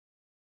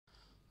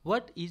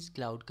What is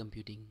cloud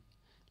computing?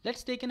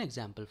 Let's take an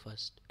example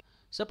first.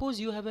 Suppose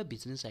you have a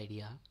business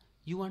idea.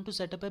 You want to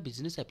set up a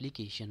business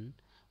application.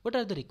 What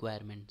are the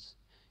requirements?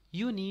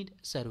 You need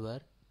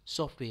server,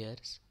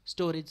 softwares,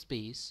 storage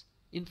space,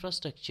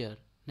 infrastructure,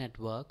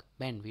 network,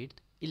 bandwidth,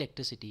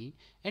 electricity,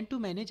 and to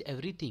manage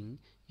everything,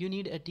 you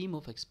need a team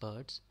of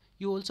experts.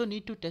 You also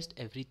need to test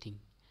everything.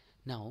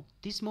 Now,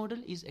 this model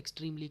is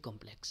extremely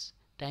complex,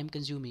 time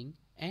consuming,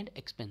 and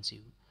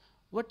expensive.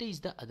 What is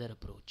the other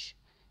approach?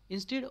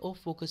 Instead of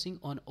focusing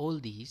on all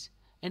these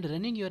and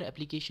running your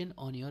application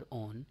on your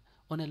own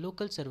on a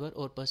local server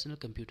or personal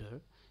computer,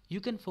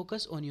 you can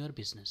focus on your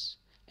business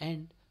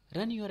and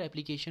run your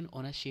application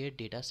on a shared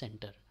data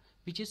center,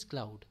 which is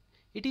cloud.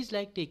 It is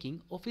like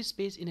taking office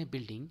space in a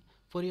building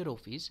for your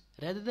office.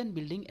 Rather than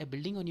building a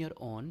building on your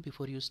own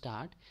before you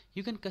start,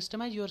 you can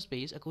customize your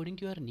space according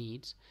to your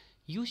needs.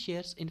 You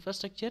share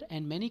infrastructure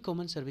and many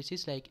common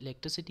services like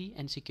electricity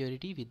and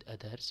security with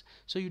others,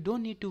 so you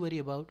don't need to worry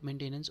about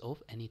maintenance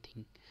of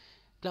anything.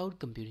 Cloud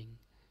computing.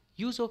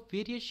 Use of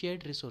various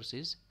shared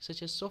resources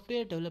such as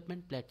software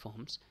development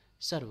platforms,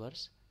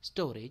 servers,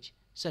 storage,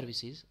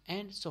 services,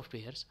 and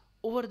softwares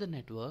over the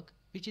network,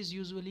 which is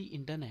usually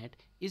internet,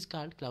 is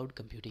called cloud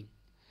computing.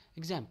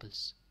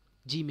 Examples: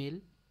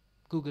 Gmail,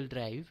 Google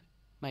Drive,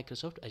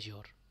 Microsoft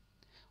Azure.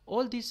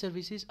 All these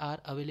services are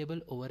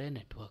available over a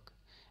network,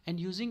 and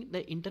using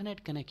the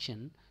internet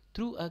connection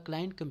through a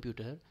client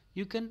computer,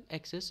 you can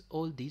access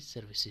all these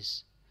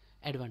services.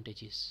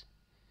 Advantages: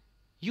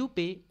 you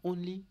pay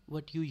only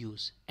what you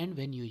use and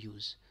when you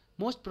use.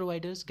 Most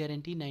providers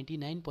guarantee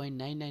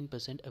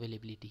 99.99%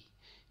 availability.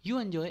 You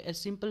enjoy a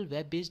simple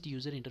web-based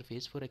user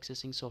interface for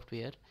accessing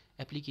software,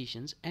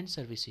 applications, and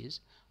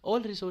services.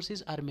 All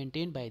resources are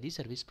maintained by the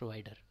service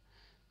provider.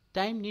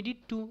 Time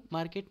needed to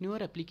market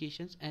newer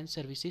applications and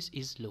services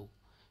is low.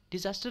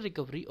 Disaster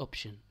recovery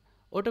option.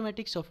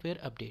 Automatic software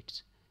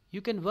updates. You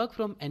can work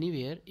from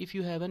anywhere if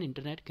you have an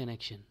internet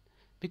connection.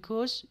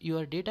 Because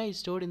your data is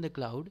stored in the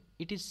cloud,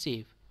 it is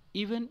safe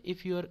even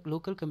if your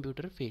local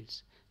computer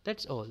fails.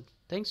 That's all.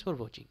 Thanks for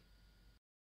watching.